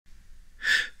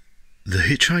The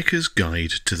Hitchhiker's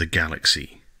Guide to the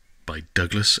Galaxy by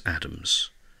Douglas Adams.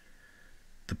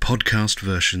 The podcast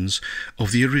versions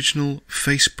of the original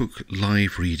Facebook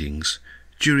live readings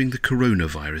during the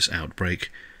coronavirus outbreak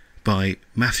by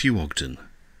Matthew Ogden,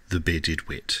 the Bearded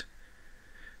Wit.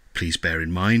 Please bear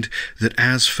in mind that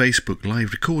as Facebook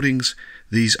live recordings,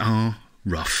 these are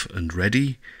rough and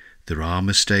ready. There are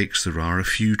mistakes, there are a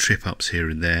few trip-ups here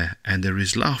and there, and there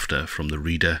is laughter from the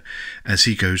reader as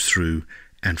he goes through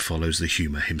and follows the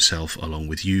humour himself along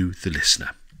with you, the listener.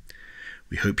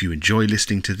 We hope you enjoy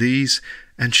listening to these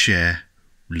and share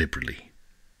liberally.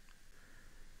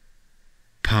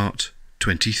 Part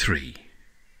 23.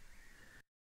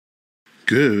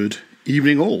 Good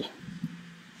evening all.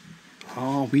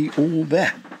 Are we all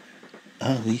there?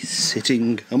 Are we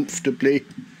sitting comfortably?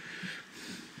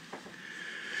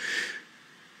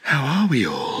 How are we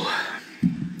all?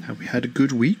 Have we had a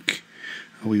good week?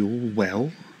 Are we all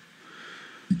well?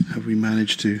 Have we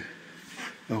managed to...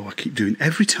 Oh, I keep doing...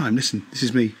 Every time, listen, this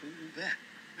is me.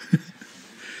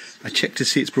 I check to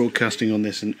see it's broadcasting on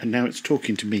this and now it's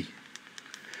talking to me.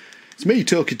 It's me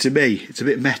talking to me. It's a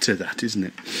bit meta, that, isn't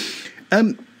it?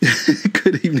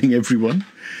 Good evening, everyone.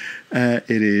 It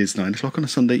is 9 o'clock on a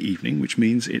Sunday evening, which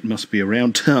means it must be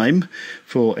around time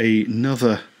for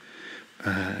another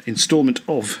instalment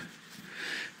of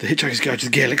The Hitchhiker's Guide to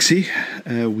the Galaxy.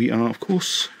 We are, of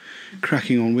course,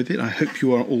 cracking on with it. I hope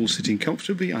you are all sitting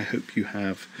comfortably. I hope you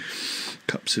have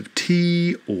cups of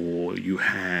tea or you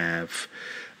have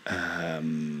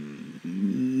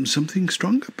something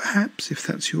stronger, perhaps, if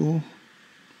that's your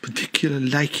particular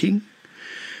liking.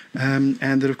 And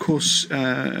that, of course,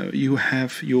 you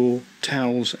have your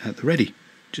towels at the ready,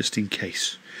 just in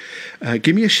case.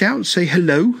 Give me a shout, say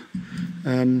hello.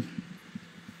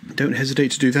 Don't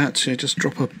hesitate to do that. Just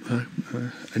drop a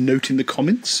note in the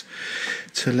comments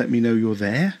to let me know you're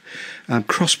there.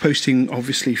 Cross-posting,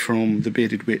 obviously, from The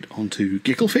Bearded Wit onto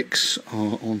Gigglefix,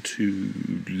 onto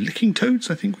Licking Toads,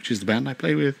 I think, which is the band I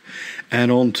play with, and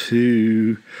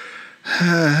onto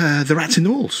The Rats in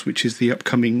the Walls, which is the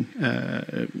upcoming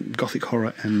gothic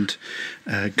horror and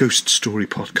ghost story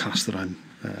podcast that I'm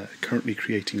currently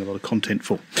creating a lot of content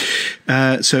for.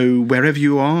 So wherever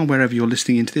you are, wherever you're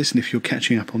listening into this, and if you're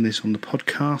catching up on this on the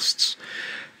podcasts,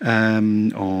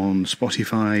 on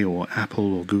Spotify or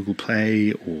Apple or Google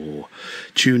Play or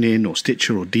TuneIn or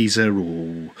Stitcher or Deezer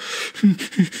or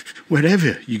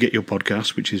wherever you get your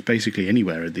podcasts, which is basically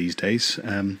anywhere these days,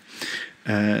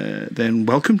 then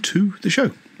welcome to the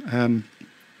show.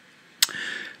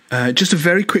 Just a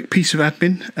very quick piece of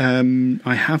admin.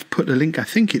 I have put a link, I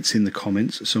think it's in the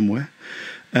comments somewhere.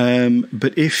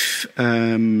 But if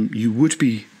you would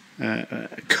be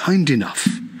kind enough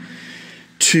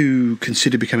to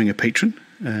consider becoming a patron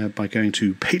by going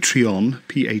to Patreon,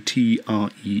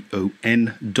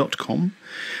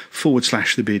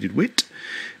 patreon.com/The Bearded Wit,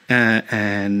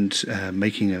 and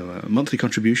making a monthly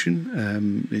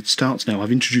contribution. It starts now.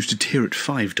 I've introduced a tier at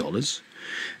 $5.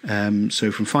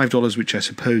 So from $5, which I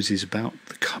suppose is about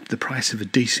the price of a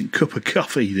decent cup of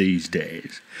coffee these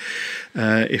days,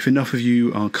 if enough of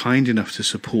you are kind enough to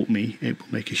support me, it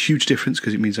will make a huge difference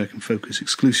because it means I can focus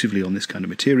exclusively on this kind of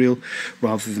material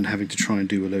rather than having to try and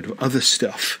do a load of other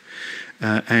stuff.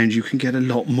 And you can get a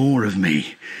lot more of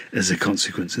me as a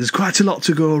consequence. There's quite a lot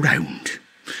to go around.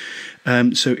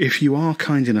 So if you are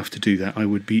kind enough to do that, I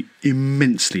would be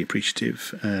immensely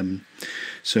appreciative.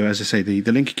 So as I say, the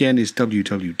link again is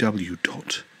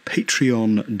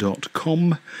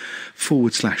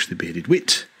www.patreon.com/The Bearded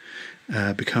Wit.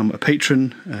 Become a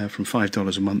patron from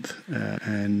 $5 a month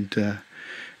and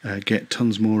get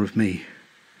tons more of me.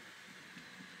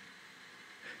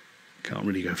 Can't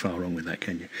really go far wrong with that,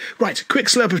 can you? Right, quick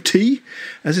slurp of tea.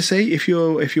 As I say, if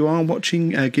you are watching,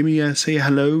 give me say a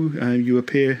hello. You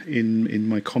appear in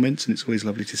my comments, and it's always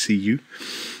lovely to see you.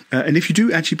 And if you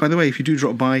do, actually, by the way, if you do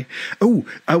drop by...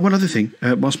 one other thing,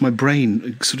 whilst my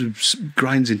brain sort of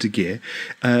grinds into gear,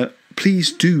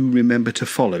 please do remember to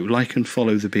like and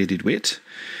follow The Bearded Wit,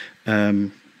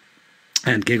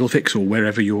 and Gigglefix, or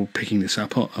wherever you're picking this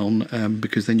up on,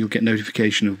 because then you'll get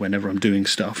notification of whenever I'm doing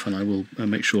stuff, and I will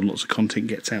make sure lots of content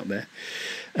gets out there.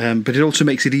 But it also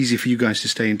makes it easier for you guys to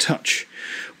stay in touch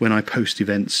when I post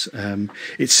events.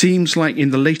 It seems like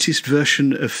in the latest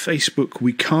version of Facebook,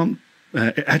 we can't...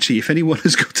 actually, if anyone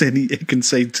has got any can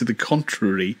say to the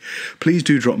contrary, please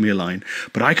do drop me a line.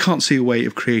 But I can't see a way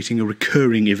of creating a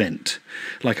recurring event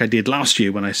like I did last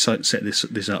year when I set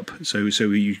this up. So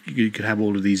you could have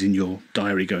all of these in your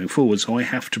diary going forward. So I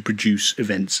have to produce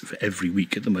events for every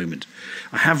week at the moment.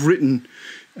 I have written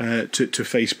to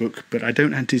Facebook, but I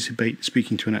don't anticipate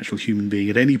speaking to an actual human being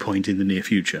at any point in the near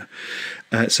future.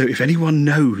 So if anyone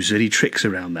knows any tricks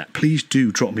around that, please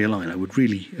do drop me a line. I would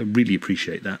really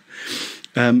appreciate that.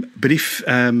 But if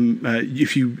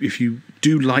you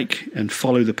do like and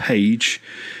follow the page,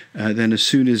 then as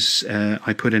soon as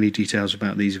I put any details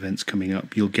about these events coming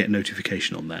up, you'll get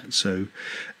notification on that. So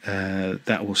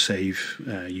that will save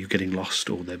you getting lost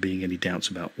or there being any doubts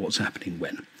about what's happening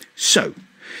when. So,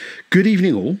 good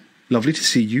evening all. Lovely to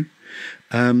see you.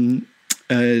 A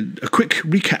quick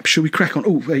recap. Shall we crack on?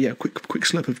 Oh, yeah, quick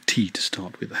slurp of tea to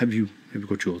start with. Have you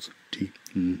got yours? Tea.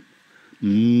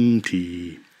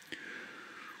 Tea.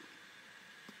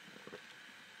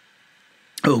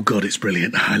 Oh, God, it's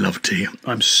brilliant. I love tea.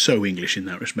 I'm so English in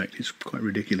that respect. It's quite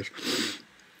ridiculous.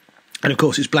 And, of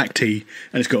course, it's black tea,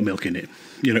 and it's got milk in it.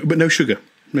 But no sugar.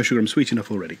 No sugar. I'm sweet enough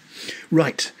already.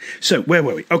 Right. So, where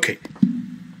were we? Okay.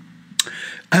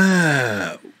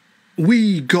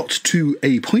 We got to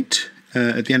a point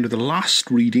at the end of the last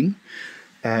reading.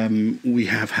 We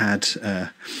have had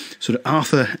sort of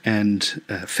Arthur and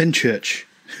Fenchurch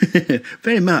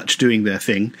very much doing their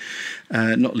thing,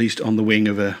 not least on the wing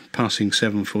of a passing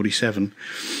 747.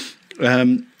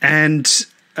 And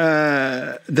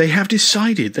they have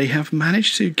decided, they have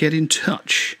managed to get in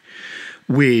touch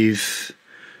with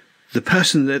the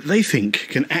person that they think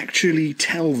can actually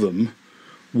tell them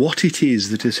what it is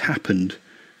that has happened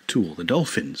to all the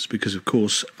dolphins. Because, of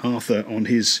course, Arthur, on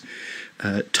his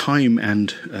time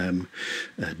and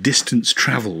distance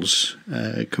travels,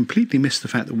 completely missed the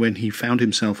fact that when he found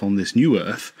himself on this new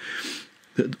Earth,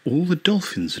 that all the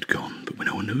dolphins had gone, but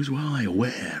no one knows why or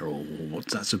where or what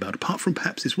that's about, apart from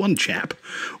perhaps this one chap,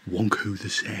 Wonko the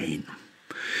Sane.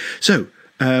 So,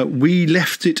 we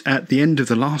left it at the end of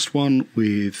the last one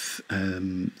with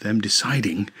them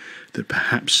deciding that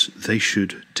perhaps they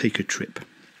should take a trip.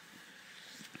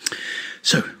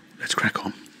 So, let's crack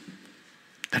on.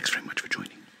 Thanks very much for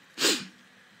joining.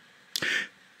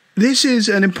 This is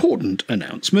an important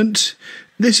announcement.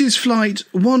 This is flight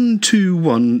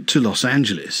 121 to Los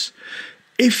Angeles.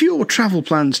 If your travel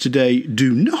plans today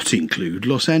do not include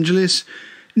Los Angeles,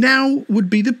 now would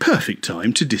be the perfect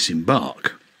time to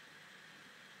disembark.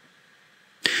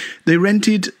 They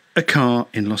rented a car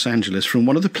in Los Angeles from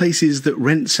one of the places that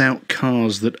rents out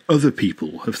cars that other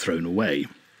people have thrown away.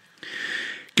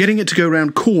 Getting it to go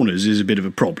round corners is a bit of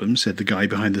a problem, said the guy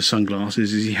behind the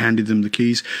sunglasses as he handed them the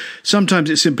keys. Sometimes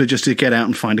it's simpler just to get out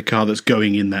and find a car that's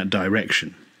going in that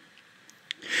direction.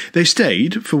 They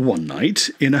stayed for one night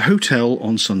in a hotel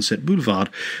on Sunset Boulevard,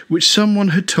 which someone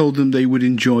had told them they would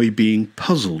enjoy being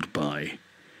puzzled by.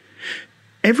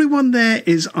 Everyone there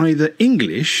is either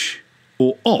English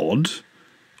or odd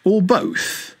or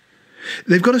both.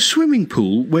 They've got a swimming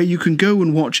pool where you can go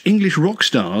and watch English rock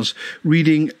stars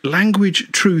reading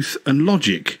Language, Truth and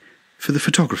Logic for the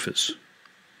photographers.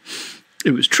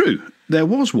 It was true. There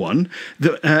was one,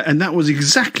 and that was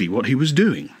exactly what he was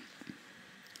doing.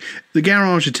 The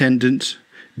garage attendant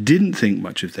didn't think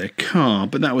much of their car,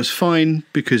 but that was fine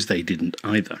because they didn't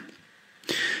either.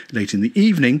 Late in the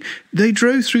evening, they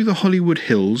drove through the Hollywood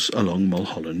Hills along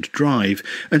Mulholland Drive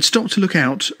and stopped to look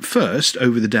out first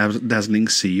over the dazzling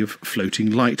sea of floating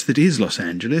light that is Los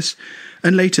Angeles,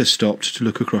 and later stopped to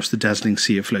look across the dazzling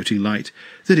sea of floating light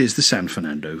that is the San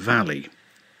Fernando Valley.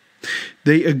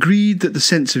 They agreed that the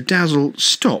sense of dazzle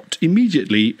stopped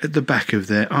immediately at the back of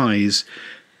their eyes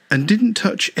and didn't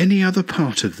touch any other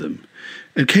part of them,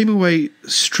 and came away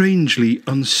strangely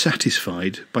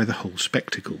unsatisfied by the whole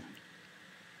spectacle.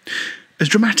 As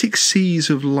dramatic seas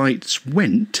of lights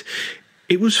went,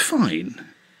 it was fine.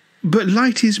 But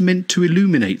light is meant to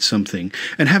illuminate something,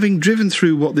 and having driven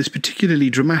through what this particularly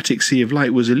dramatic sea of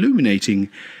light was illuminating,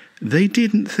 they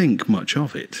didn't think much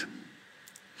of it.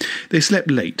 They slept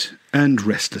late and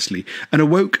restlessly, and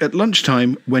awoke at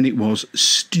lunchtime when it was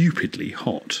stupidly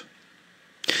hot.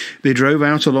 They drove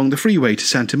out along the freeway to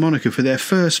Santa Monica for their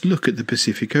first look at the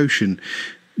Pacific Ocean,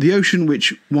 the ocean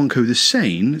which Wonko the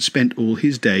Sane spent all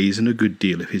his days and a good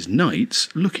deal of his nights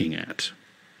looking at.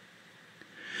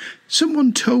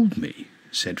 "Someone told me,"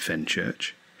 said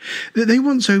Fenchurch, "that they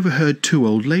once overheard two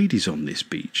old ladies on this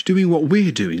beach doing what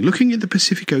we're doing, looking at the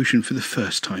Pacific Ocean for the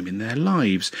first time in their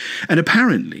lives, and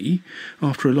apparently,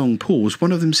 after a long pause,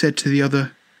 one of them said to the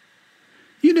other,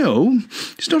 'You know,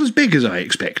 it's not as big as I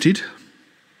expected.'"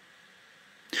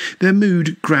 Their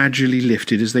mood gradually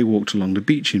lifted as they walked along the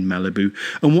beach in Malibu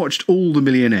and watched all the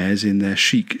millionaires in their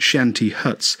chic shanty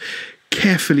huts,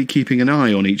 carefully keeping an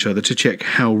eye on each other to check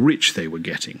how rich they were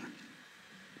getting.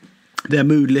 Their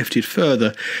mood lifted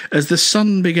further as the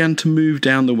sun began to move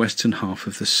down the western half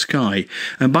of the sky,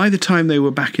 and by the time they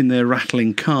were back in their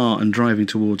rattling car and driving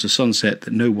towards a sunset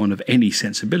that no one of any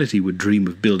sensibility would dream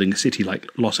of building a city like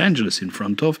Los Angeles in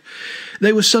front of,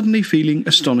 they were suddenly feeling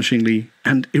astonishingly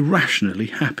and irrationally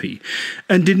happy,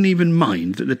 and didn't even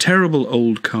mind that the terrible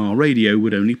old car radio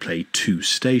would only play 2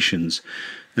 stations,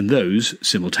 and those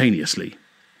simultaneously.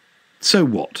 So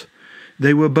what?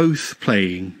 They were both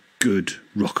playing good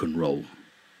rock and roll.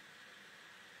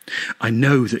 "I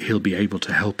know that he'll be able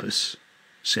to help us,"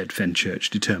 said Fenchurch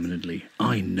determinedly.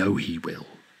 "I know he will."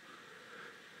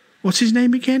 "What's his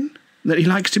name again, that he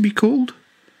likes to be called?"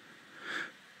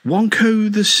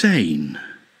 "Wonko the Sane.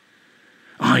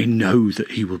 I know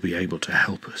that he will be able to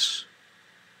help us."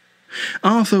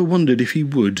 Arthur wondered if he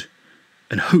would,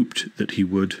 and hoped that he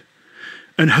would,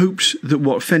 and hoped that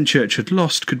what Fenchurch had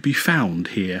lost could be found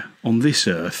here, on this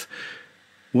earth,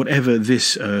 whatever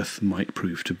this earth might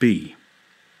prove to be.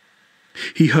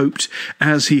 He hoped,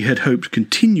 as he had hoped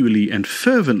continually and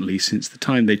fervently since the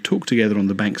time they talked together on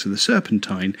the banks of the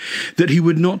Serpentine, that he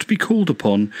would not be called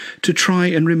upon to try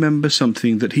and remember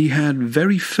something that he had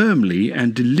very firmly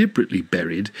and deliberately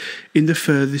buried in the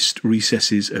furthest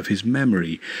recesses of his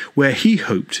memory, where he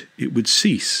hoped it would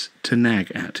cease to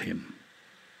nag at him.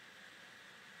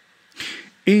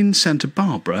 In Santa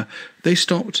Barbara, they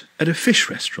stopped at a fish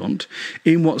restaurant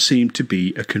in what seemed to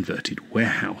be a converted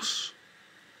warehouse.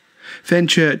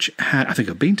 Fenchurch had... I think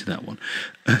I've been to that one.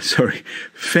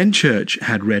 Fenchurch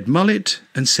had red mullet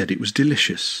and said it was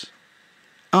delicious.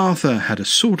 Arthur had a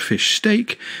swordfish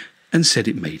steak and said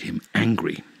it made him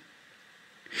angry.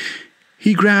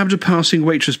 He grabbed a passing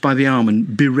waitress by the arm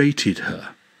and berated her.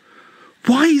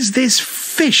 "Why is this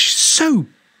fish so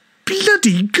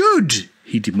bloody good?"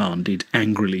 he demanded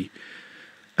angrily.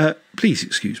 Please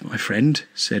excuse my friend,"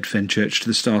 said Fenchurch to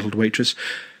the startled waitress.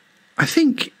 "I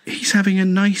think he's having a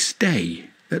nice day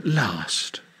at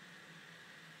last."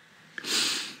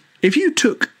 If you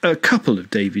took a couple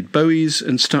of David Bowies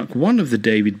and stuck one of the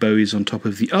David Bowies on top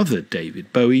of the other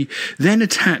David Bowie, then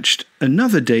attached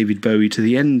another David Bowie to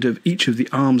the end of each of the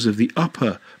arms of the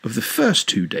upper of the first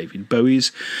 2 David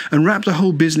Bowies, and wrapped the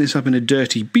whole business up in a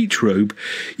dirty beach robe,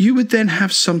 you would then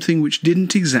have something which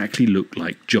didn't exactly look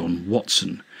like John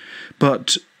Watson,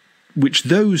 but which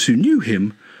those who knew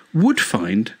him would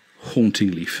find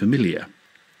hauntingly familiar.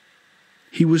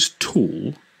 He was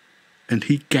tall, and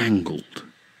he gangled.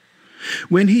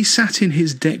 When he sat in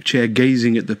his deck chair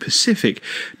gazing at the Pacific,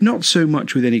 not so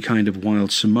much with any kind of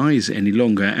wild surmise any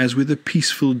longer as with a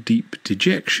peaceful deep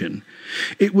dejection,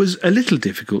 it was a little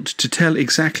difficult to tell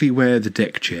exactly where the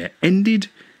deck chair ended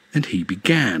and he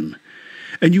began,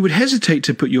 and you would hesitate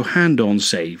to put your hand on,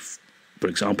 say, for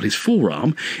example, his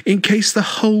forearm, in case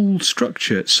the whole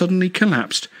structure suddenly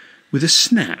collapsed with a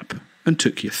snap and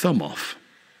took your thumb off.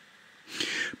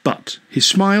 But his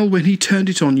smile when he turned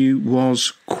it on you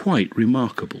was quite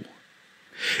remarkable.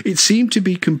 It seemed to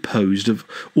be composed of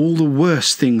all the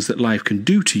worst things that life can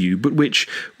do to you, but which,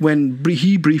 when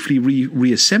he briefly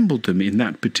reassembled them in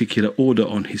that particular order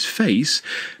on his face,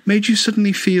 made you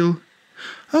suddenly feel,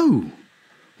 "Oh,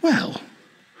 well,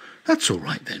 that's all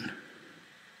right then."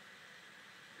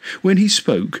 When he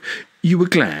spoke, you were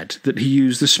glad that he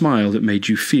used the smile that made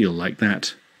you feel like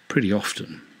that pretty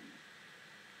often.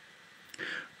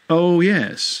 "Oh,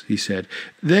 yes," he said.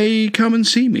 "They come and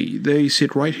see me. They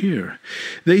sit right here.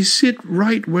 They sit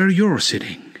right where you're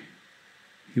sitting."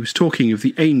 He was talking of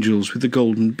the angels with the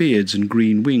golden beards and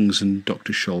green wings and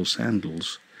Dr. Scholl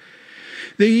sandals.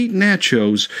 "They eat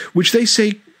nachos, which they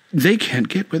say they can't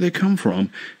get where they come from.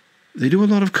 They do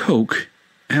a lot of coke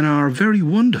and are very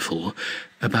wonderful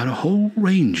about a whole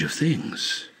range of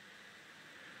things."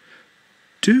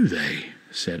 "Do they?"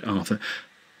 said Arthur.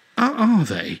 Are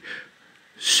they?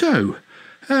 So,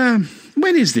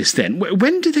 when is this then?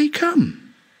 When do they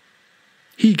come?"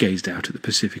 He gazed out at the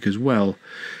Pacific as well.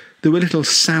 There were little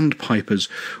sandpipers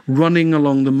running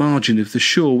along the margin of the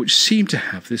shore which seemed to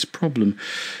have this problem.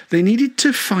 They needed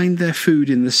to find their food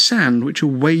in the sand which a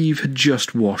wave had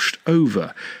just washed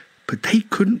over, but they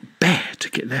couldn't bear to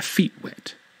get their feet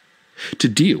wet. To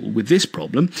deal with this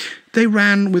problem, they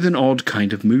ran with an odd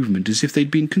kind of movement, as if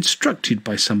they'd been constructed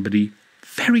by somebody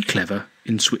very clever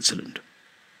in Switzerland.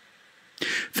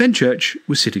 Fenchurch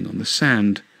was sitting on the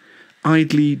sand,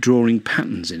 idly drawing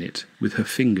patterns in it with her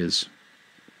fingers.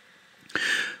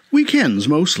 "Weekends,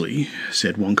 mostly,"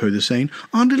 said Wonko the Sane,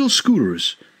 "on little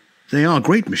scooters. They are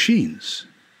great machines."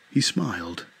 He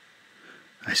smiled.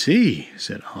 "I see,"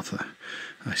 said Arthur.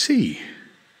 "I see."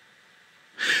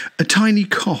 A tiny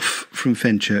cough from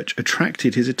Fenchurch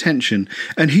attracted his attention,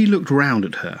 and he looked round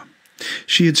at her.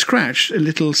 She had scratched a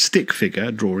little stick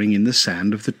figure drawing in the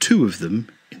sand of the two of them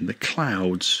in the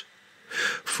clouds.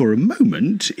 For a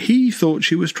moment he thought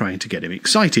she was trying to get him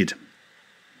excited.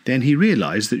 Then he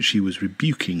realised that she was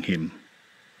rebuking him.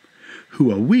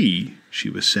 "Who are we," she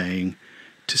was saying,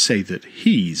 "to say that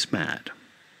he's mad?"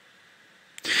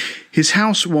 His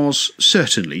house was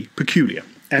certainly peculiar,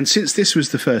 and since this was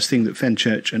the first thing that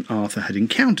Fenchurch and Arthur had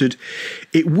encountered,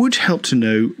 it would help to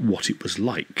know what it was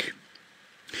like.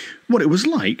 What it was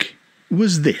like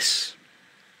was this.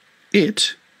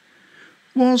 It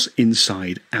was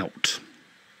inside out.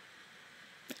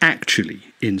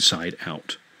 Actually inside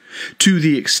out. To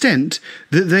the extent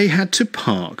that they had to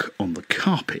park on the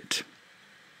carpet.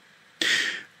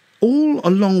 All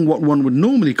along what one would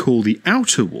normally call the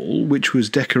outer wall, which was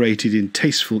decorated in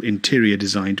tasteful interior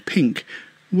designed pink,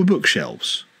 were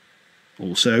bookshelves.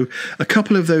 Also, a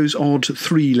couple of those odd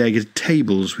three-legged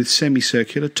tables with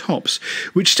semicircular tops,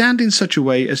 which stand in such a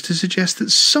way as to suggest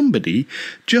that somebody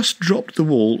just dropped the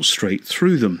wall straight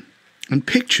through them, and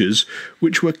pictures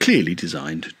which were clearly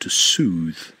designed to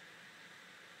soothe.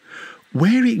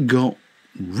 Where it got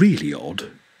really odd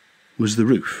was the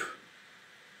roof.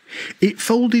 It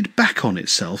folded back on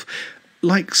itself,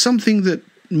 like something that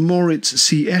Moritz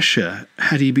C. Escher,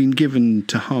 had he been given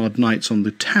to hard nights on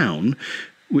the town,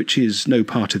 which is no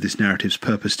part of this narrative's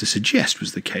purpose to suggest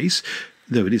was the case,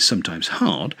 though it is sometimes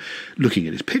hard, looking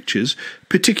at his pictures,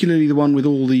 particularly the one with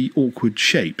all the awkward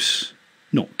shapes,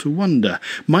 not to wonder,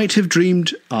 might have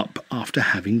dreamed up after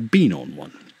having been on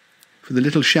one. For the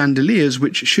little chandeliers,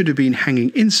 which should have been hanging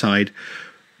inside,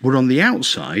 were on the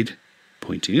outside,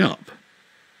 pointing up.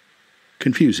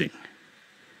 Confusing.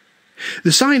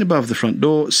 The sign above the front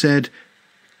door said,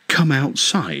 "Come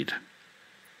outside."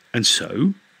 And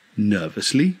so,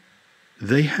 nervously,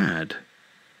 they had.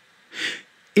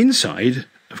 Inside,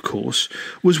 of course,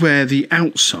 was where the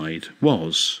outside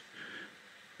was.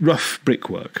 Rough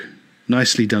brickwork,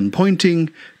 nicely done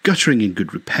pointing, guttering in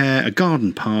good repair, a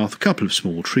garden path, a couple of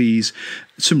small trees,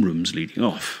 some rooms leading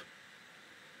off.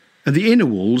 And the inner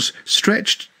walls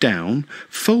stretched down,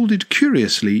 folded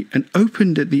curiously, and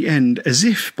opened at the end as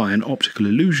if by an optical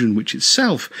illusion which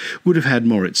itself would have had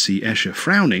Moritz C. Escher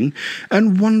frowning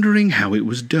and wondering how it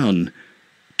was done,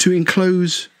 to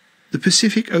enclose the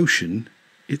Pacific Ocean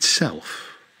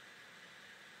itself.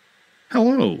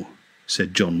 "Hello,"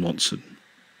 said John Watson,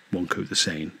 Wonko the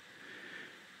Sane.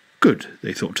 Good,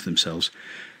 they thought to themselves.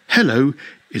 Hello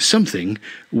is something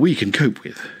we can cope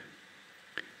with.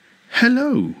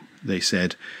 Hello, they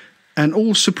said, and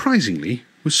all surprisingly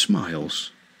with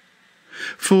smiles.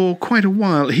 For quite a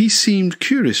while he seemed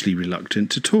curiously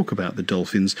reluctant to talk about the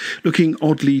dolphins, looking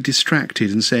oddly distracted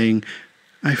and saying,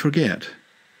 "I forget,"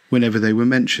 whenever they were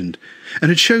mentioned, and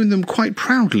had shown them quite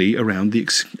proudly around the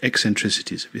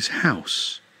eccentricities of his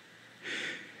house.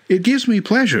 "It gives me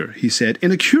pleasure," he said,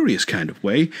 in a curious kind of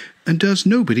way, "and does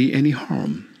nobody any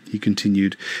harm," he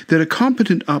continued, "that a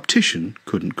competent optician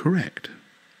couldn't correct."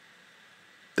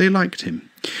 They liked him.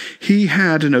 He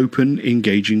had an open,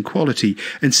 engaging quality,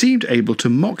 and seemed able to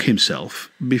mock himself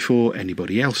before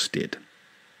anybody else did.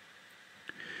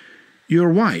 "Your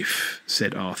wife,"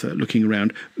 said Arthur, looking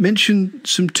around, "mentioned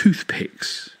some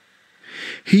toothpicks."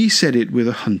 He said it with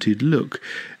a hunted look,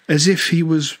 as if he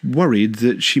was worried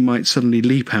that she might suddenly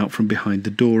leap out from behind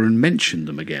the door and mention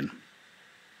them again.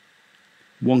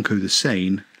 Wonko the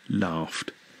Sane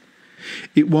laughed.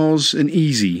 It was an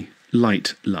easy,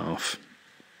 light laugh,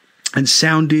 and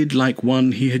sounded like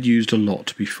one he had used a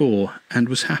lot before and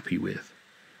was happy with.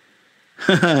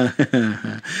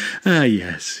 "Ah,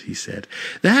 yes," he said.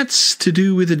 "That's to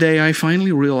do with the day I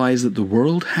finally realized that the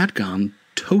world had gone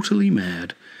totally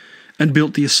mad, and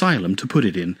built the asylum to put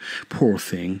it in, poor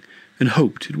thing, and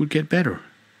hoped it would get better."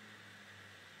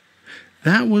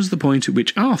 That was the point at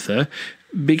which Arthur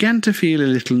began to feel a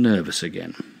little nervous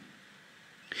again.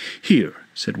 "Here,"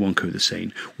 said Wonko the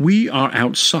Sane, "we are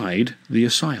outside the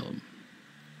asylum."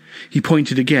 He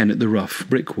pointed again at the rough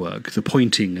brickwork, the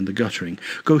pointing and the guttering.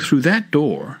 "Go through that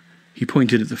door," he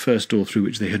pointed at the first door through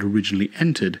which they had originally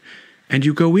entered, "and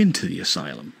you go into the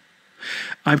asylum.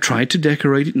 I've tried to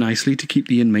decorate it nicely to keep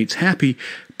the inmates happy,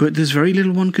 but there's very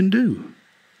little one can do.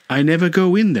 I never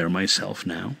go in there myself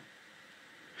now.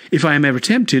 If I am ever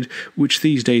tempted, which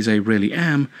these days I rarely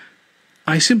am,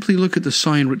 I simply look at the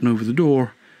sign written over the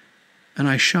door, and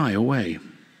I shy away."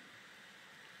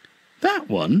 "That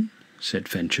one?" said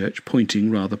Fenchurch,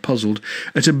 pointing, rather puzzled,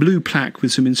 at a blue plaque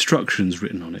with some instructions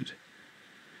written on it.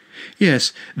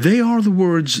 "Yes, they are the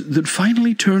words that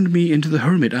finally turned me into the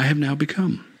hermit I have now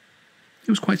become. It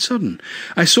was quite sudden.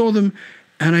 I saw them,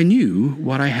 and I knew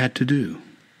what I had to do."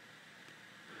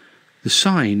 The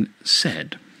sign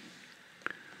said,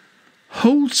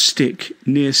 Hold stick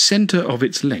near centre of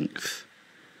its length.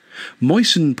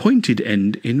 Moisten pointed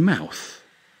end in mouth.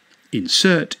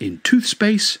 Insert in tooth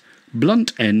space,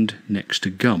 blunt end next to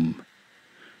gum.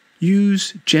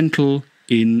 Use gentle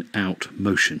in-out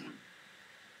motion.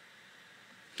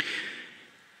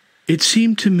 It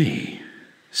seemed to me,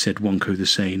 said Wonko the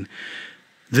Sane,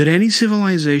 that any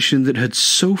civilization that had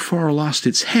so far lost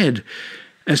its head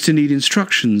as to need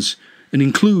instructions and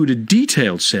include a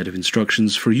detailed set of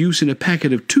instructions for use in a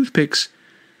packet of toothpicks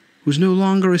was no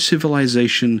longer a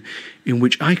civilization in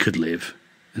which I could live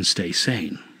and stay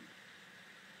sane.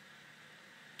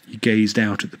 He gazed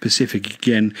out at the Pacific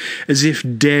again, as if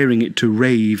daring it to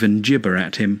rave and gibber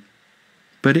at him,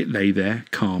 but it lay there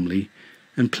calmly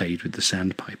and played with the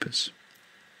sandpipers.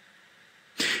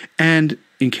 And,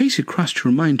 in case it crossed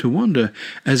your mind to wonder,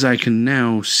 as I can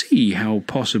now see how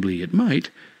possibly it might,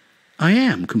 I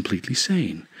am completely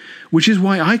sane, which is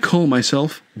why I call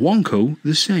myself Wonko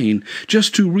the Sane,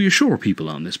 just to reassure people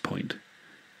on this point.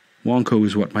 Wonko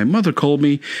is what my mother called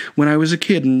me when I was a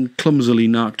kid and clumsily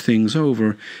knocked things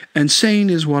over, and sane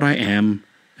is what I am,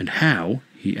 and how,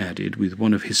 he added, with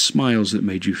one of his smiles that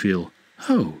made you feel,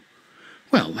 oh,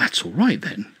 well, that's all right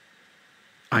then.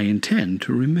 I intend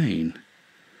to remain.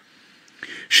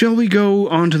 Shall we go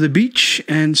onto the beach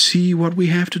and see what we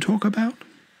have to talk about?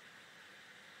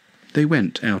 They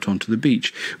went out onto the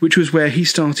beach, which was where he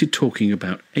started talking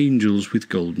about angels with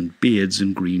golden beards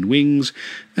and green wings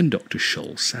and Dr.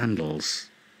 Scholl's sandals.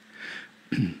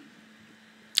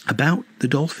 About the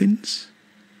dolphins?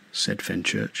 Said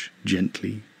Fenchurch,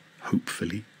 gently,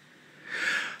 hopefully.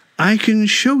 I can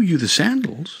show you the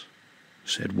sandals,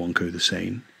 said Wonko the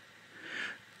Sane.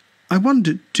 I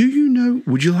wonder, do you know,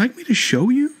 would you like me to show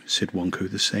you, said Wonko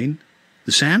the Sane.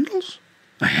 The sandals?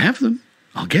 I have them.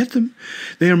 I'll get them.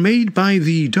 They are made by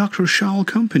the Dr. Scholl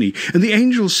Company, and the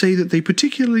angels say that they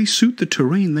particularly suit the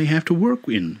terrain they have to work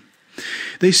in.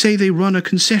 They say they run a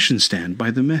concession stand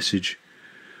by the message.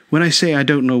 When I say I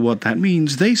don't know what that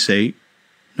means, they say,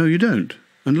 no, you don't,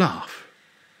 and laugh.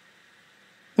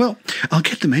 Well, I'll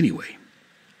get them anyway.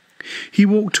 He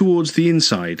walked towards the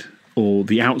inside, or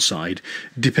the outside,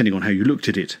 depending on how you looked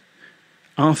at it.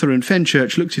 Arthur and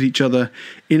Fenchurch looked at each other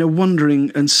in a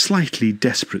wondering and slightly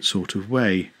desperate sort of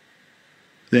way.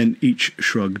 Then each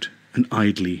shrugged and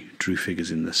idly drew figures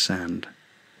in the sand.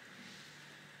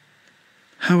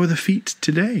 How are the feet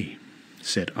today?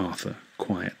 Said Arthur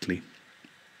quietly.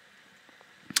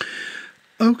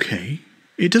 Okay,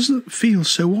 it doesn't feel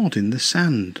so odd in the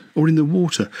sand or in the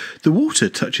water. The water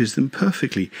touches them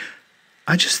perfectly.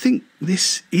 I just think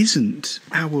this isn't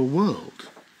our world.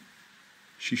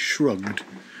 She shrugged.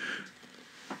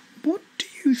 What do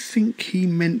you think he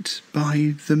meant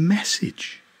by the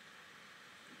message?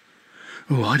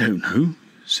 Oh, I don't know,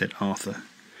 said Arthur,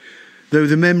 though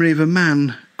the memory of a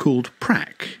man called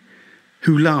Prack,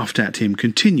 who laughed at him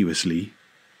continuously,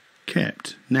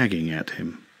 kept nagging at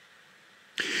him.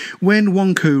 When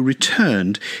Wonko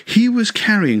returned, he was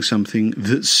carrying something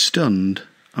that stunned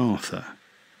Arthur.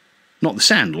 Not the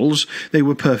sandals, they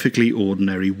were perfectly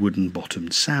ordinary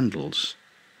wooden-bottomed sandals.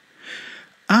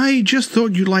 I just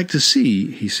thought you'd like to see,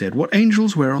 he said, what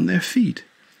angels wear on their feet.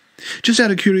 Just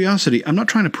out of curiosity, I'm not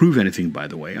trying to prove anything, by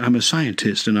the way. I'm a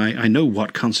scientist, and I know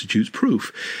what constitutes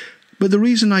proof. But the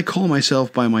reason I call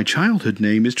myself by my childhood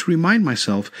name is to remind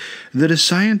myself that a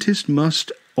scientist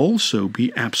must also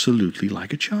be absolutely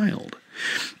like a child.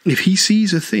 If he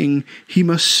sees a thing, he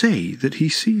must say that he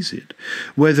sees it,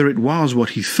 whether it was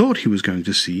what he thought he was going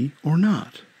to see or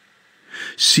not.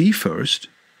 See first,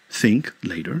 think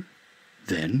later,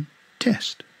 then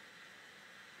test.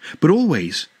 But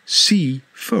always see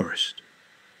first.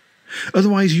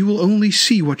 Otherwise you will only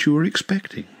see what you are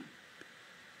expecting.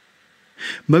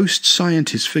 Most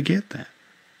scientists forget that.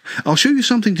 I'll show you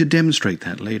something to demonstrate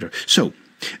that later. So,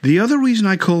 the other reason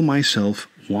I call myself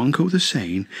Wonko the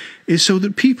Sane is so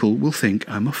that people will think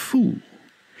I'm a fool.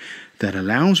 That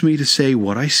allows me to say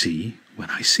what I see when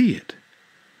I see it.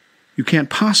 You can't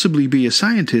possibly be a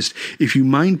scientist if you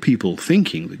mind people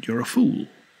thinking that you're a fool.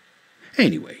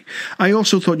 Anyway, I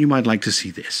also thought you might like to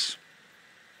see this.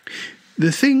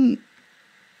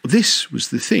 This was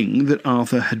the thing that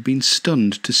Arthur had been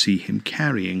stunned to see him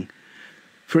carrying,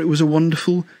 for it was a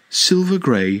wonderful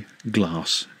silver-grey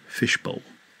glass fishbowl,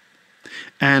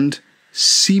 and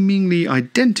seemingly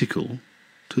identical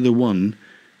to the one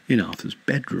in Arthur's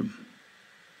bedroom.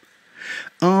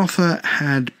 Arthur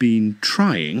had been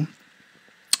trying,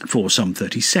 for some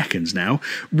 30 seconds now,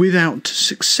 without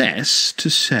success, to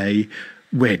say,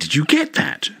 "Where did you get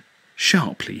that?"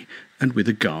 sharply and with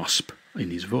a gasp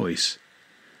in his voice.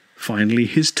 Finally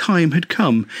his time had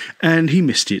come, and he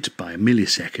missed it by a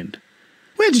millisecond.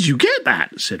 Where did you get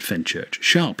that? Said Fenchurch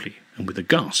sharply and with a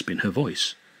gasp in her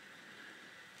voice.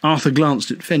 Arthur glanced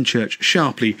at Fenchurch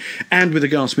sharply and with a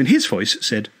gasp in his voice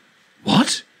said,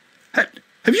 What?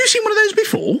 Have you seen one of those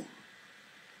before?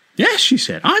 Yes, she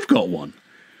said, I've got one.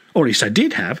 Or at least I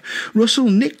did have. Russell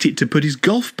nicked it to put his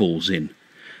golf balls in.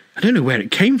 I don't know where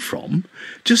it came from,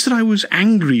 just that I was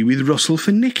angry with Russell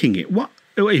for nicking it. What?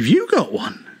 Have you got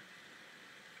one?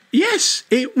 Yes,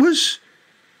 it was...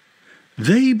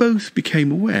 They both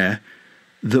became aware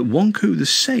that Wonko the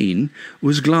Sane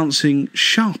was glancing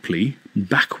sharply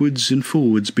backwards and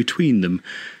forwards between them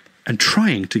and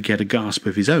trying to get a gasp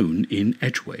of his own in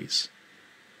edgeways.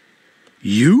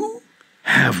 You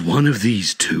have one of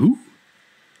these too?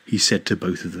 He said to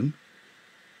both of them.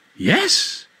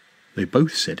 Yes, they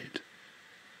both said it.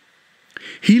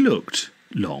 He looked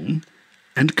long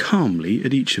and calmly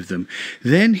at each of them.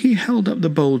 Then he held up the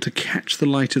bowl to catch the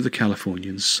light of the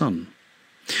Californian sun.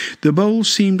 The bowl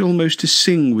seemed almost to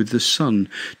sing with the sun,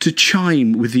 to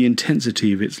chime with the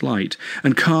intensity of its light,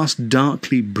 and cast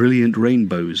darkly brilliant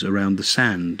rainbows around the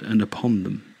sand and upon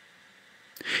them.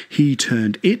 He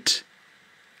turned it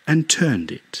and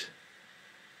turned it.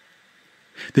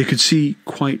 They could see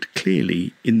quite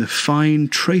clearly in the fine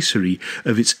tracery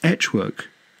of its etchwork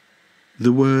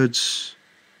the words,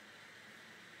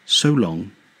 So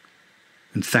long,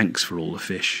 and thanks for all the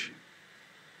fish.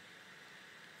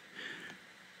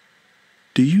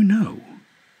 Do you know,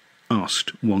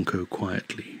 asked Wonko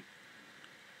quietly,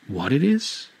 what it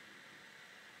is?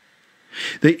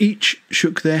 They each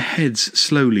shook their heads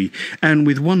slowly, and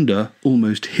with wonder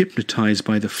almost hypnotized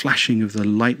by the flashing of the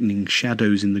lightning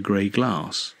shadows in the grey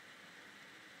glass.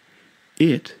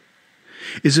 It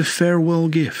is a farewell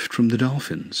gift from the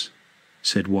dolphins,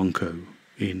 said Wonko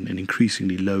in an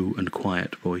increasingly low and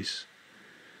quiet voice.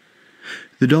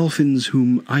 The dolphins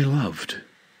whom I loved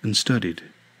and studied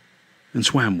and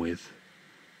swam with,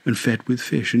 and fed with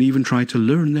fish, and even tried to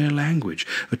learn their language,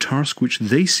 a task which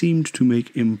they seemed to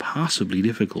make impassably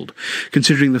difficult,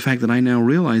 considering the fact that I now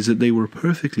realize that they were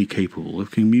perfectly capable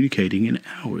of communicating in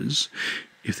hours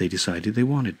if they decided they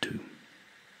wanted to.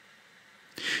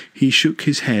 He shook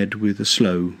his head with a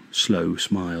slow, slow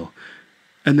smile,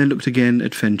 and then looked again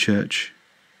at Fenchurch,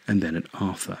 and then at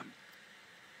Arthur.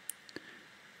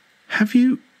 Have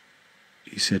you,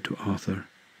 he said to Arthur,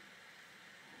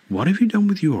 what have you done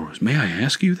with yours? May I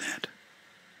ask you that?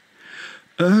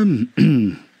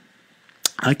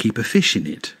 I keep a fish in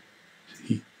it,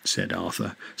 said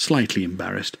Arthur, slightly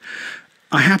embarrassed.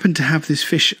 I happened to have this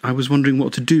fish I was wondering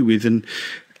what to do with, and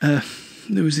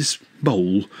there was this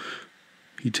bowl.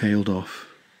 He tailed off.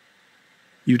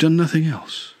 You've done nothing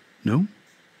else, no?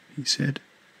 He said.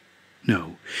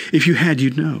 No. If you had,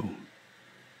 you'd know.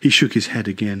 He shook his head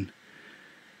again.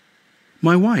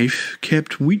 My wife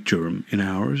kept wheat germ in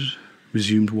ours,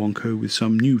 resumed Wonko with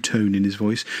some new tone in his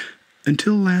voice,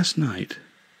 until last night.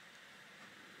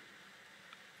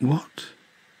 What?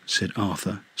 Said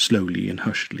Arthur, slowly and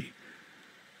hushedly.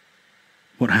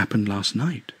 What happened last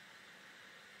night?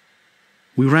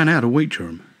 We ran out of wheat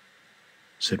germ,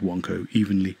 said Wonko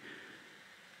evenly.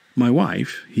 My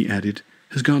wife, he added,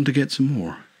 has gone to get some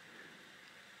more.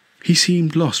 He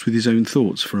seemed lost with his own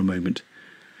thoughts for a moment.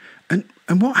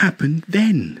 And what happened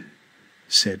then?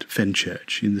 Said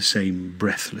Fenchurch in the same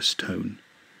breathless tone.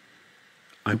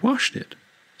 I washed it,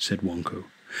 said Wonko.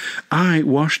 I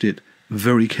washed it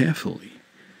very carefully.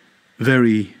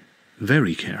 Very,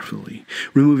 very carefully,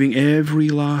 removing every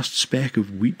last speck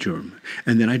of wheat germ,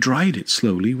 and then I dried it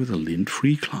slowly with a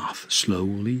lint-free cloth,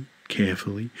 slowly,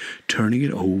 carefully, turning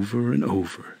it over and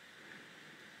over.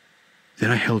 Then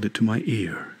I held it to my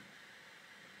ear.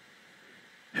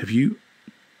 Have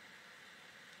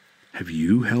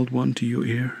you held one to your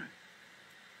ear?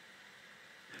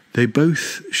 They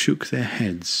both shook their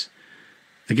heads,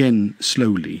 again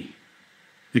slowly,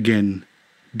 again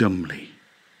dumbly.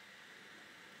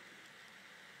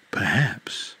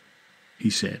 Perhaps,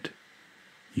 he said,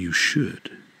 you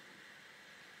should.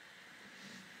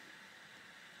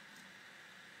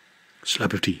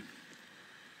 Slab of tea.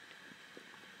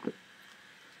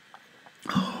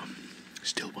 Oh,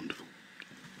 still wonderful.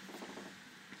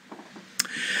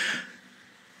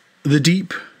 The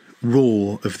deep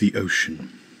roar of the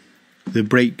ocean, the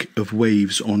break of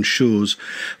waves on shores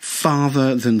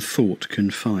farther than thought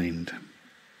can find,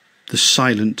 the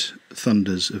silent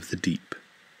thunders of the deep,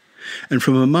 and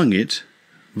from among it,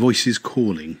 voices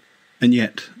calling, and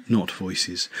yet not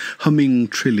voices, humming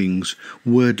trillings,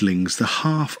 wordlings, the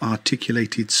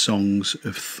half-articulated songs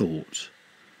of thought.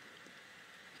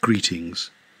 Greetings.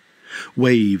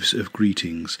 Waves of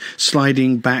greetings,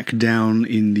 sliding back down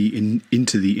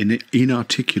into the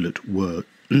inarticulate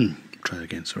Try that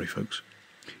again, sorry folks.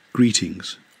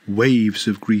 Greetings, waves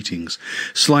of greetings,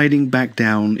 sliding back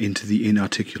down into the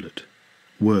inarticulate,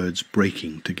 words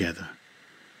breaking together.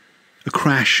 A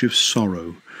crash of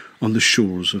sorrow on the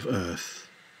shores of earth.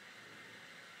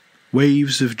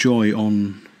 Waves of joy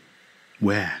on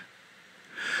where?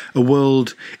 A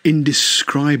world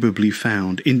indescribably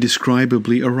found,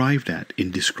 indescribably arrived at,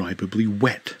 indescribably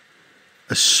wet.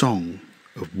 A song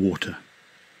of water.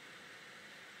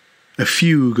 A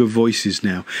fugue of voices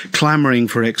now, clamouring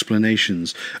for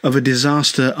explanations, of a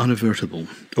disaster unavertible,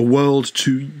 a world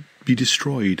to be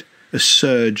destroyed, a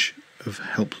surge of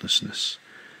helplessness,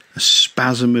 a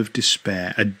spasm of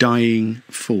despair, a dying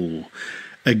fall,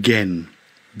 again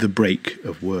the break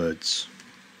of words.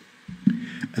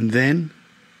 And then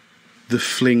the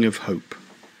fling of hope.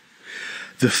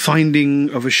 The finding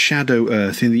of a shadow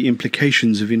earth in the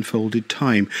implications of enfolded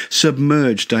time,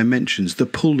 submerged dimensions, the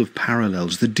pull of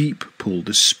parallels, the deep pull,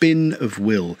 the spin of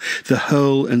will, the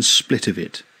hurl and split of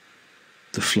it,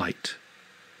 the flight.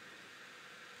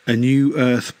 A new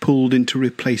earth pulled into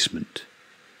replacement,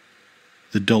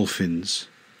 the dolphins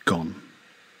gone.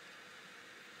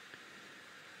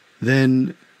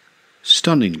 Then,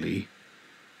 stunningly,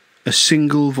 a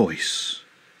single voice,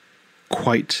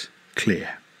 quite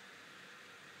clear.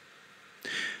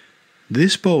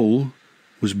 This bowl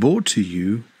was brought to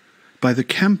you by the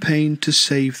campaign to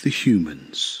save the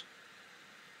humans.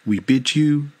 We bid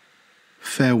you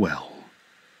farewell.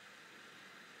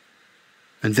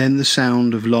 And then the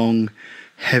sound of long,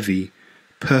 heavy,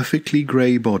 perfectly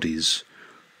grey bodies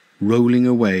rolling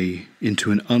away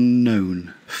into an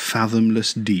unknown,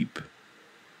 fathomless deep,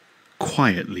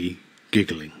 quietly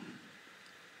giggling.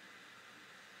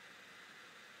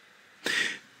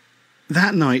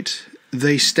 That night,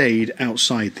 they stayed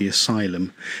outside the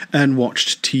asylum and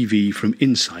watched TV from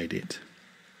inside it.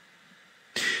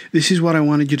 "This is what I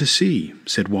wanted you to see,"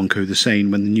 said Wonko the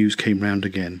Sane when the news came round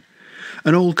again.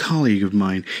 "An old colleague of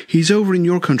mine. He's over in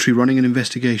your country running an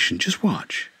investigation. Just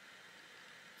watch."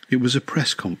 It was a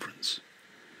press conference.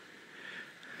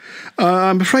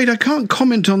 "I'm afraid I can't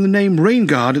comment on the name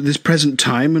Rainguard at this present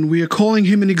time, and we are calling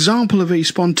him an example of a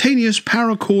spontaneous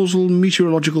paracausal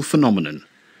meteorological phenomenon."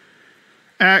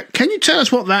 Can you tell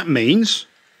us what that means?"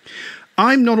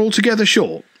 "I'm not altogether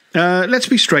sure. Let's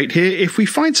be straight here. If we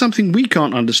find something we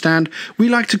can't understand, we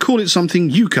like to call it something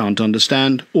you can't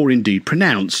understand, or indeed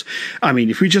pronounce. I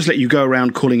mean, if we just let you go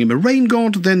around calling him a rain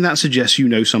god, then that suggests you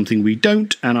know something we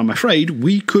don't, and I'm afraid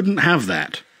we couldn't have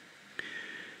that.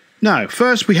 Now,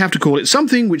 first we have to call it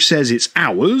something which says it's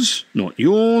ours, not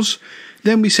yours.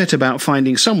 Then we set about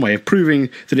finding some way of proving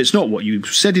that it's not what you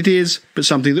said it is, but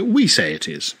something that we say it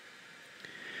is.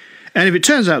 And if it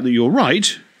turns out that you're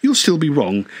right, you'll still be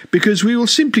wrong, because we will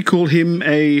simply call him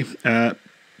a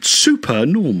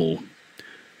supernormal.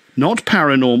 Not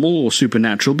paranormal or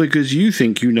supernatural, because you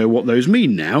think you know what those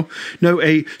mean now. No,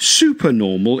 a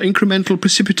supernormal incremental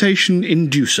precipitation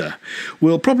inducer.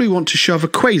 We'll probably want to shove a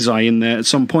quasi in there at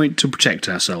some point to protect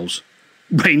ourselves.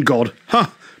 Rain god.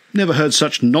 Ha! Never heard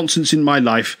such nonsense in my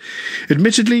life.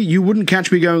 Admittedly, you wouldn't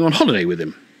catch me going on holiday with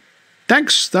him.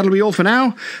 Thanks, that'll be all for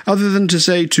now, other than to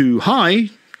say hi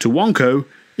to Wonko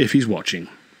if he's watching.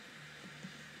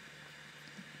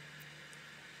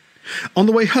 On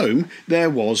the way home, there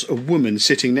was a woman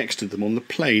sitting next to them on the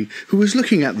plane who was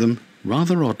looking at them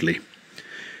rather oddly.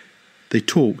 They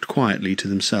talked quietly to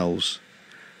themselves.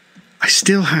 "I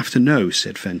still have to know,"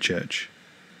 said Fenchurch.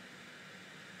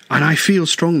 "And I feel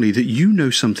strongly that you know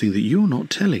something that you're not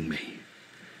telling me."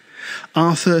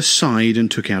 Arthur sighed and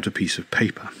took out a piece of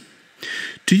paper.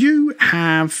 "Do you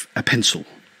have a pencil?"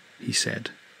 he said.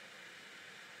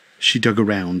 She dug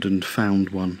around and found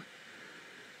one.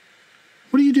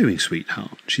 "What are you doing,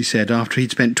 sweetheart?" she said after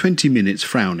he'd spent 20 minutes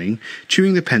frowning,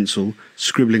 chewing the pencil,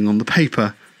 scribbling on the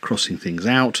paper, crossing things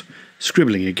out,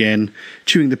 scribbling again,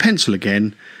 chewing the pencil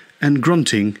again, and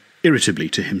grunting irritably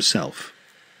to himself.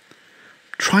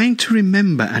 "Trying to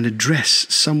remember an address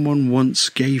someone once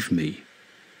gave me."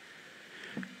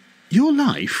 "Your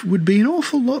life would be an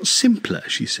awful lot simpler,"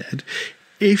 she said,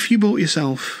 "if you bought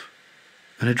yourself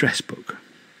an address book."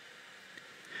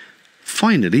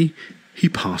 Finally, he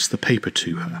passed the paper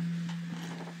to her.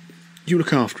 "You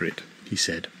look after it," he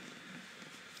said.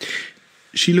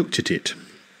 She looked at it.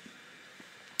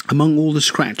 Among all the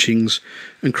scratchings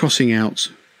and crossing outs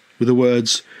were the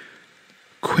words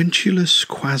Quentulus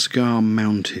Quasgar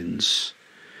Mountains,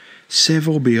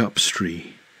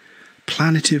 Sevorbiupstri,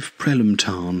 Planitive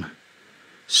Prelumtarn,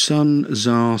 Sun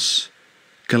Zars,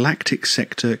 Galactic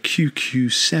Sector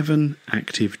QQ7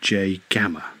 Active J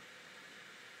Gamma.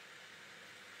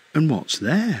 And what's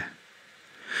there?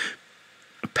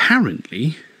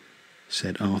 Apparently,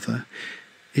 said Arthur.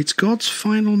 "It's God's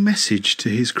final message to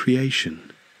his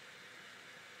creation."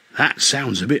 "That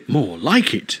sounds a bit more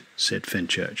like it," said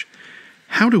Fenchurch.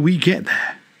 "How do we get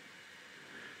there?"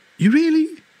 "You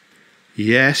really—"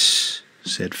 "Yes,"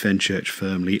 said Fenchurch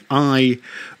firmly. "I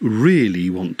really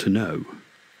want to know."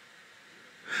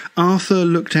 Arthur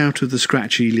looked out of the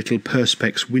scratchy little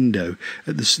perspex window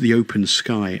at the open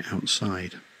sky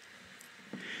outside.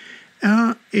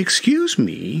 Excuse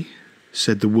me,"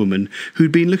 said the woman,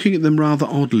 who'd been looking at them rather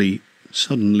oddly,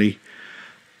 suddenly.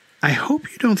 "I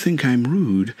hope you don't think I'm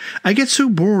rude. I get so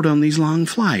bored on these long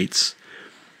flights.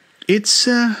 It's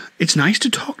nice to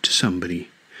talk to somebody.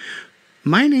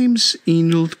 My name's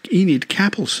Enid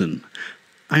Capelson.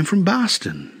 I'm from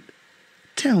Boston.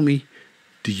 Tell me,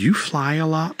 do you fly a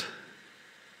lot?"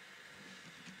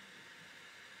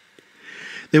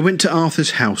 They went to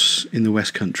Arthur's house in the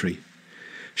West Country,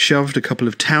 shoved a couple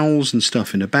of towels and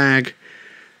stuff in a bag,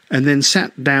 and then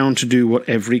sat down to do what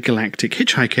every galactic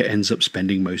hitchhiker ends up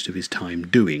spending most of his time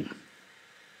doing.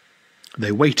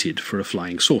 They waited for a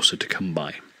flying saucer to come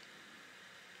by.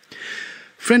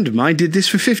 "Friend of mine did this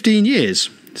for 15 years,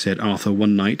 said Arthur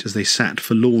one night as they sat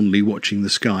forlornly watching the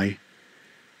sky.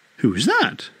 "Who is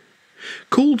that?"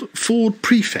 "Called Ford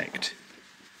Prefect."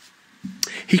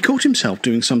 He caught himself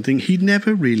doing something he'd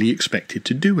never really expected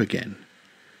to do again.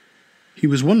 He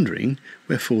was wondering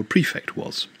where Ford Prefect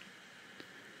was.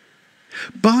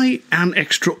 By an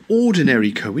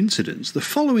extraordinary coincidence, the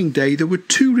following day there were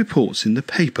 2 reports in the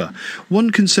paper,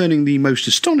 one concerning the most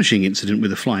astonishing incident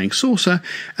with a flying saucer,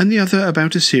 and the other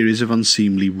about a series of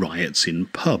unseemly riots in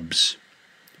pubs.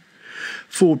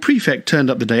 Ford Prefect turned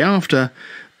up the day after.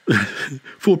 I'm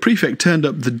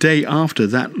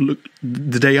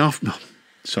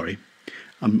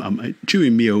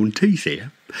chewing my own teeth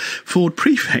here. Ford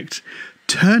Prefect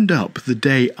turned up the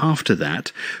day after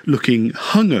that, looking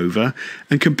hungover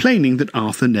and complaining that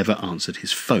Arthur never answered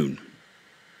his phone.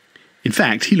 In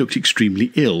fact, he looked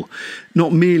extremely ill,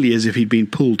 not merely as if he'd been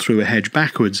pulled through a hedge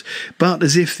backwards, but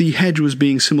as if the hedge was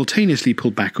being simultaneously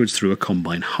pulled backwards through a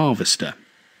combine harvester.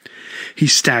 He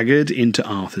staggered into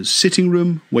Arthur's sitting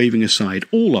room, waving aside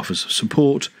all offers of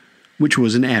support, which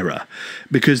was an error,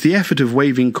 because the effort of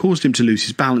waving caused him to lose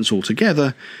his balance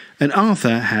altogether, and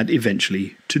Arthur had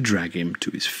eventually to drag him to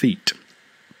his feet.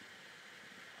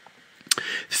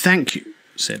 "Thank you,"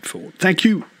 said Ford. "Thank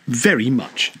you very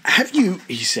much. Have you,"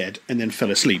 he said, and then fell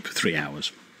asleep for 3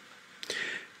 hours.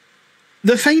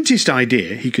 "The faintest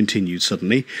idea," he continued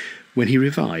suddenly, when he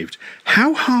revived,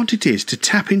 "how hard it is to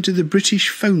tap into the British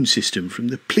phone system from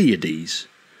the Pleiades?"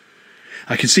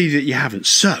 "I can see that you haven't,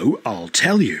 so I'll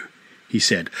tell you," he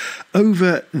said,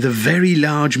 "over the very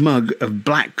large mug of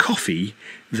black coffee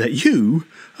that you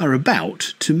are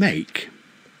about to make."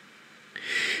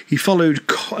 He followed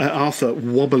Arthur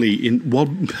wobbly in...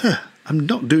 I'm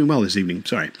not doing well this evening,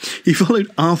 sorry. He followed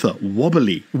Arthur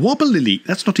wobbly.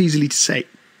 That's not easily to say.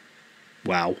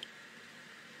 Wow.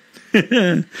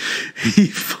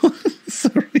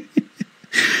 Sorry.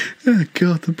 Oh,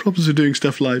 God, the problems of doing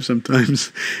stuff live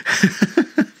sometimes.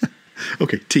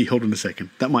 Okay, tea, hold on a second.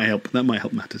 That might help. That might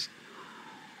help matters.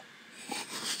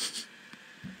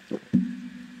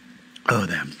 Oh,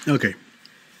 there. Okay.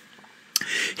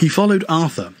 He followed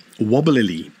Arthur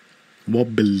wobbly.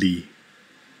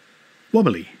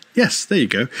 Yes, there you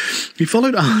go. He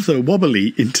followed Arthur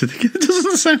wobbly into the... It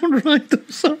doesn't sound right. I'm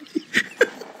sorry.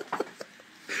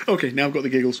 Okay, now I've got the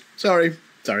giggles. Sorry.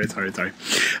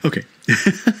 Okay.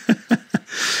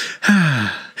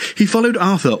 He followed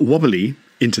Arthur wobbly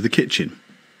into the kitchen.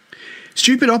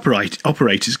 "Stupid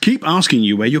operators keep asking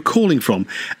you where you're calling from,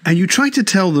 and you try to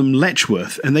tell them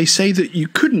Letchworth, and they say that you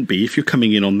couldn't be if you're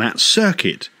coming in on that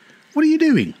circuit. What are you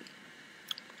doing?"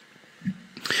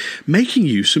 "Making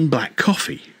you some black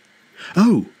coffee."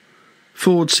 "Oh."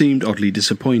 Ford seemed oddly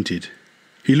disappointed.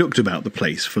 He looked about the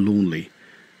place forlornly.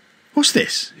 "What's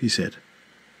this?" he said.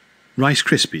 "Rice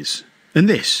Krispies. And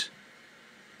this?"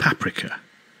 "Paprika."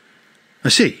 "I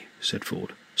see," said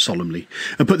Ford solemnly,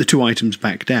 and put the 2 items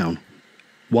back down,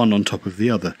 one on top of the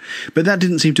other. But that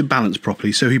didn't seem to balance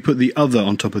properly, so he put the other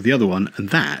on top of the other one, and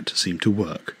that seemed to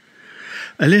work.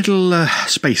 "A little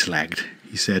space-lagged,"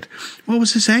 he said. "What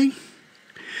was I saying?"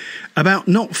 "About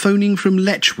not phoning from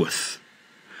Letchworth."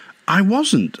 "I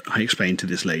wasn't," I explained to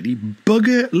this lady.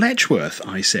 "Bugger Letchworth,"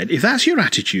 I said. "If that's your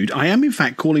attitude, I am in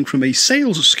fact calling from a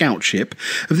sales scout ship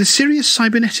of the Sirius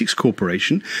Cybernetics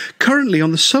Corporation, currently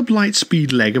on the sublight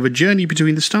speed leg of a journey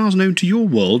between the stars known to your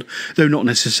world, though not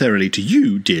necessarily to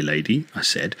you, dear lady," I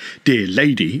said. "Dear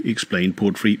lady," explained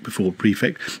Ford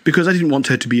Prefect, because I didn't want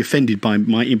her to be offended by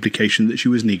my implication that she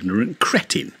was an ignorant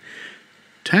cretin.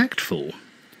 "Tactful,"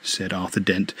 said Arthur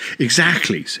Dent.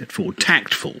 Exactly, said Ford.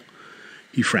 Tactful.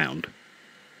 He frowned.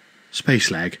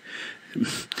 Space lag.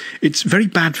 It's very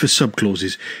bad for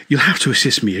subclauses. You'll have to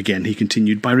assist me again, he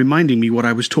continued, by reminding me what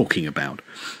I was talking about.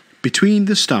 Between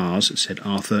the stars, said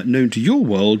Arthur, known to your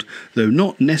world, though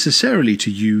not necessarily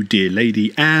to you, dear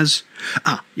lady, as...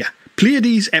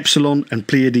 Pleiades Epsilon and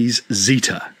Pleiades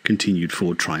Zeta, continued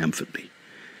Ford triumphantly.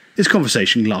 This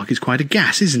conversation lark is quite a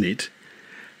gas, isn't it?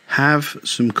 Have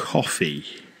some coffee.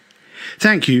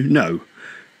 Thank you, no.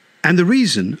 And the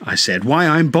reason, I said, why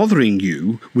I'm bothering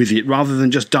you with it rather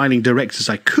than just dialing direct as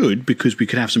I could, because we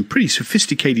could have some pretty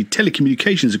sophisticated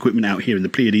telecommunications equipment out here in the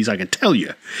Pleiades, I can tell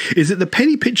you, is that the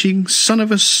penny-pitching son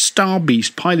of a star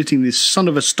beast piloting this son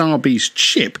of a star beast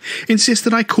ship insists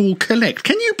that I call collect.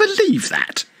 Can you believe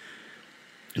that?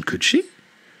 And could she?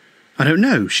 I don't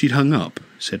know. She'd hung up,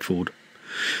 said Ford.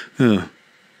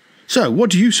 So, what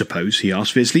do you suppose, he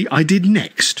asked fiercely, I did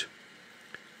next?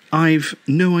 I've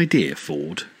no idea,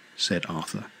 Ford, said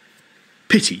Arthur.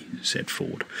 Pity, said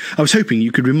Ford. I was hoping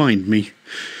you could remind me.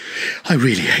 I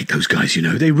really hate those guys, you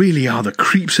know. They really are the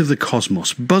creeps of the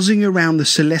cosmos, buzzing around the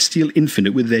celestial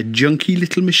infinite with their junky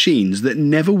little machines that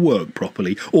never work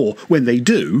properly, or, when they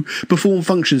do, perform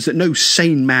functions that no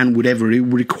sane man would ever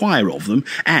require of them,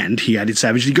 and, he added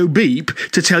savagely, go beep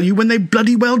to tell you when they've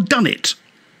bloody well done it.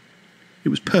 It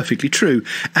was perfectly true,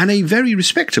 and a very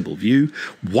respectable view,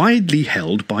 widely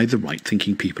held by the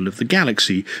right-thinking people of the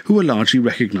galaxy, who are largely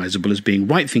recognisable as being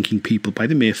right-thinking people by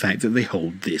the mere fact that they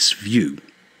hold this view.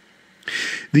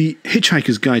 The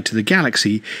Hitchhiker's Guide to the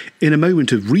Galaxy, in a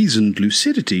moment of reasoned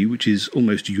lucidity, which is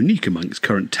almost unique among its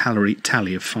current tally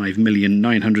of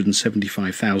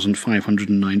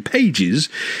 5,975,509 pages,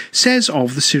 says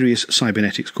of the Sirius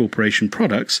Cybernetics Corporation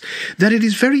products that it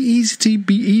is very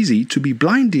easy to be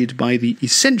blinded by the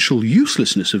essential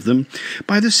uselessness of them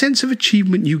by the sense of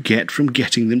achievement you get from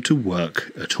getting them to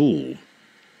work at all.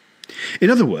 In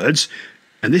other words,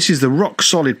 and this is the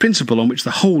rock-solid principle on which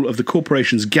the whole of the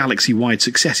corporation's galaxy-wide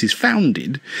success is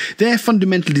founded, their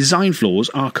fundamental design flaws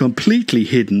are completely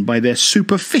hidden by their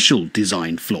superficial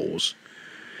design flaws.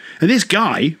 And this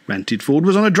guy, ranted Ford,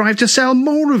 was on a drive to sell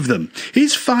more of them.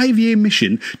 His 5-year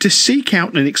mission to seek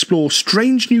out and explore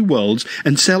strange new worlds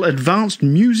and sell advanced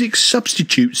music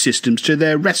substitute systems to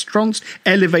their restaurants,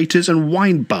 elevators and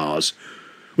wine bars.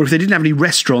 Or if they didn't have any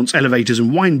restaurants, elevators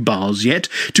and wine bars yet,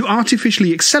 to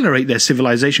artificially accelerate their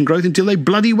civilization growth until they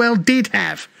bloody well did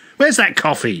have. Where's that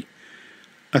coffee?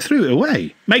 I threw it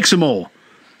away. Make some more.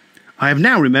 I have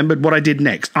now remembered what I did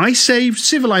next. I saved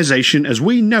civilization as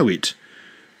we know it.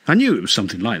 I knew it was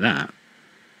something like that.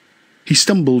 He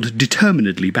stumbled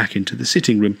determinedly back into the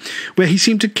sitting room, where he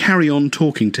seemed to carry on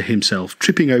talking to himself,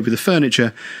 tripping over the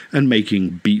furniture and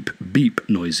making beep-beep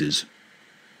noises.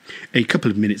 A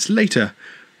couple of minutes later,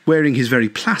 wearing his very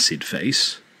placid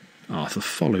face, Arthur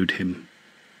followed him.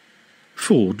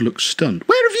 Ford looked stunned.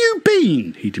 "Where have you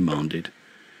been?" he demanded.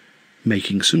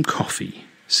 "Making some coffee,"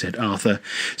 said Arthur,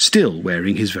 still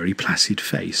wearing his very placid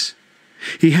face.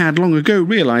 He had long ago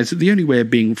realised that the only way of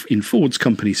being in Ford's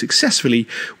company successfully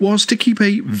was to keep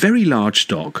a very large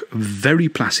stock of very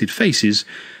placid faces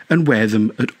and wear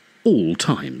them at all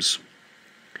times.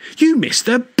 "You missed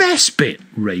the best bit,"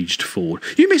 raged Ford.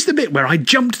 "You missed the bit where I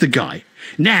jumped the guy.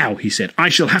 Now," he said, "I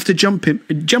shall have to jump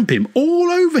him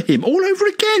all over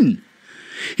again."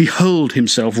 He hurled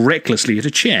himself recklessly at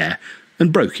a chair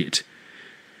and broke it.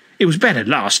 "It was better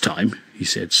last time," he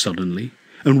said sullenly,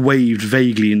 and waved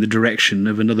vaguely in the direction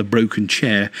of another broken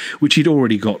chair which he'd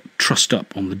already got trussed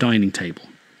up on the dining table.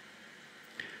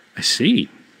 "I see,"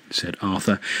 said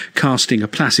Arthur, casting a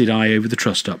placid eye over the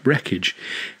trussed-up wreckage.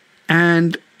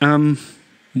 "And,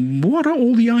 what are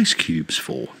all the ice cubes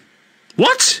for?"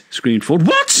 "What?" screamed Ford.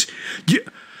 "What?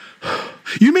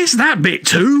 You missed that bit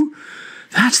too?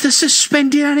 That's the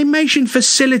suspended animation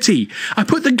facility. I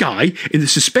put the guy in the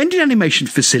suspended animation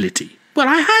facility. Well,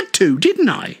 I had to, didn't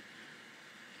I?"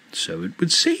 "So it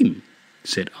would seem,"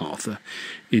 said Arthur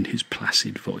in his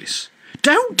placid voice.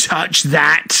 "Don't touch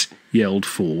that!" yelled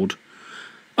Ford.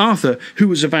 Arthur, who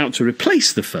was about to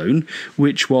replace the phone,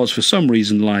 which was for some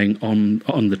reason lying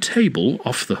on the table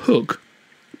off the hook,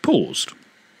 paused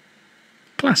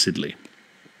placidly.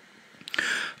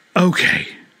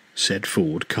 "Okay," said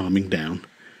Ford, calming down.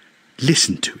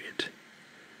 "Listen to it."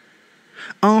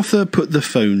 Arthur put the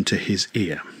phone to his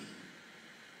ear.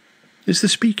 "It's the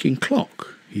speaking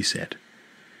clock," he said.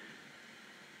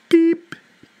 "Beep,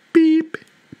 beep,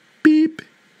 beep,"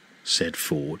 said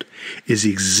Ford, is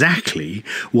exactly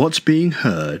what's being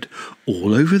heard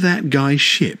all over that guy's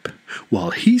ship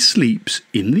while he sleeps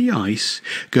in the ice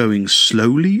going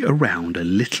slowly around a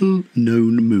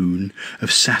little-known moon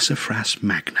of Sassafras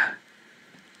Magna.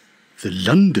 The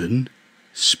London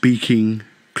speaking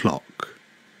clock.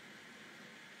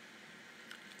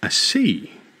 I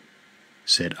see,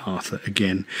 said Arthur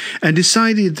again, and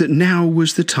decided that now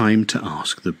was the time to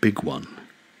ask the big one.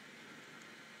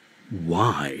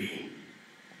 Why?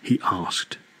 He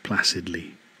asked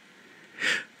placidly.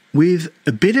 With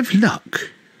a bit of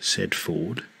luck, said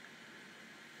Ford,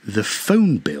 the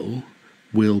phone bill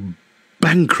will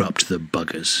bankrupt the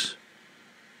buggers.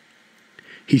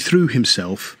 He threw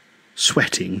himself,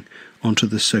 sweating, onto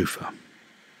the sofa.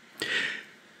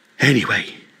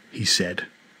 Anyway, he said,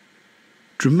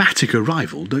 dramatic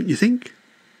arrival, don't you think?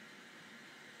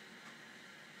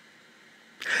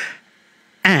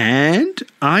 And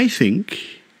I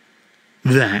think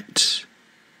that's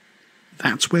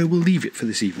where we'll leave it for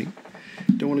this evening.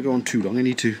 Don't want to go on too long. I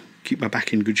need to keep my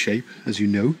back in good shape, as you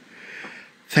know.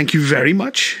 Thank you very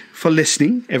much for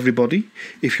listening, everybody.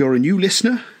 If you're a new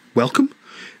listener, welcome.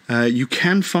 You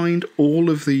can find all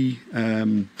of the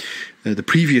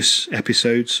previous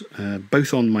episodes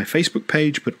both on my Facebook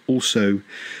page, but also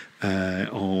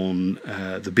on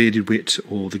the Bearded Wit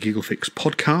or the Gigglefix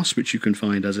podcast, which you can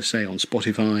find, as I say, on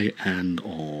Spotify and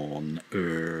on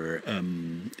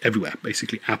everywhere,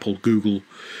 basically Apple, Google,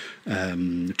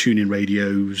 TuneIn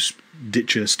Radios,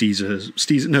 Ditcher,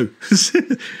 Steezer, no,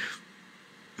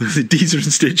 Deezer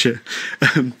and Stitcher.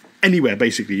 Anywhere,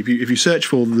 basically, if you search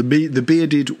for the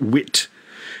Bearded Wit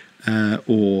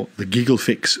or the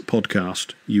Gigglefix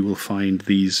podcast, you will find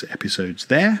these episodes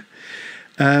there.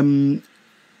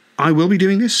 I will be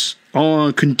doing this on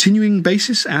a continuing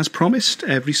basis, as promised,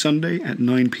 every Sunday at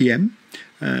 9 p.m.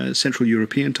 Central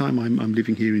European time. I'm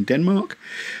living here in Denmark.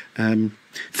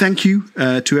 Thank you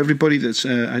to everybody that's...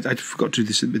 I forgot to do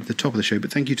this at the top of the show,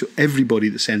 but thank you to everybody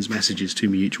that sends messages to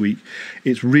me each week.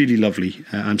 It's really lovely.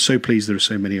 I'm so pleased there are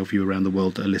so many of you around the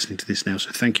world that are listening to this now,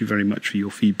 so thank you very much for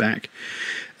your feedback.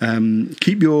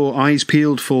 Keep your eyes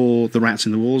peeled for The Rats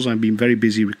in the Walls. I've been very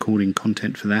busy recording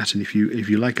content for that, and if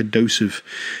you like a dose of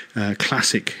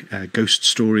classic ghost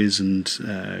stories and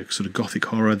sort of gothic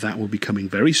horror, that will be coming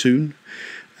very soon.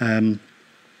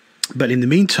 But in the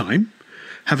meantime,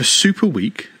 have a super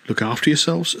week. Look after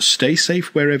yourselves. Stay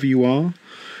safe wherever you are.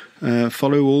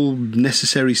 Follow all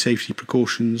necessary safety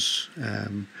precautions.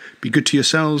 Be good to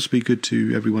yourselves. Be good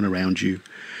to everyone around you.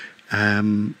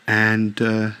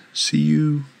 And see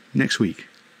you next week.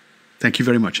 Thank you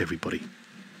very much, everybody.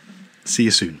 See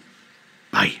you soon.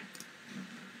 Bye.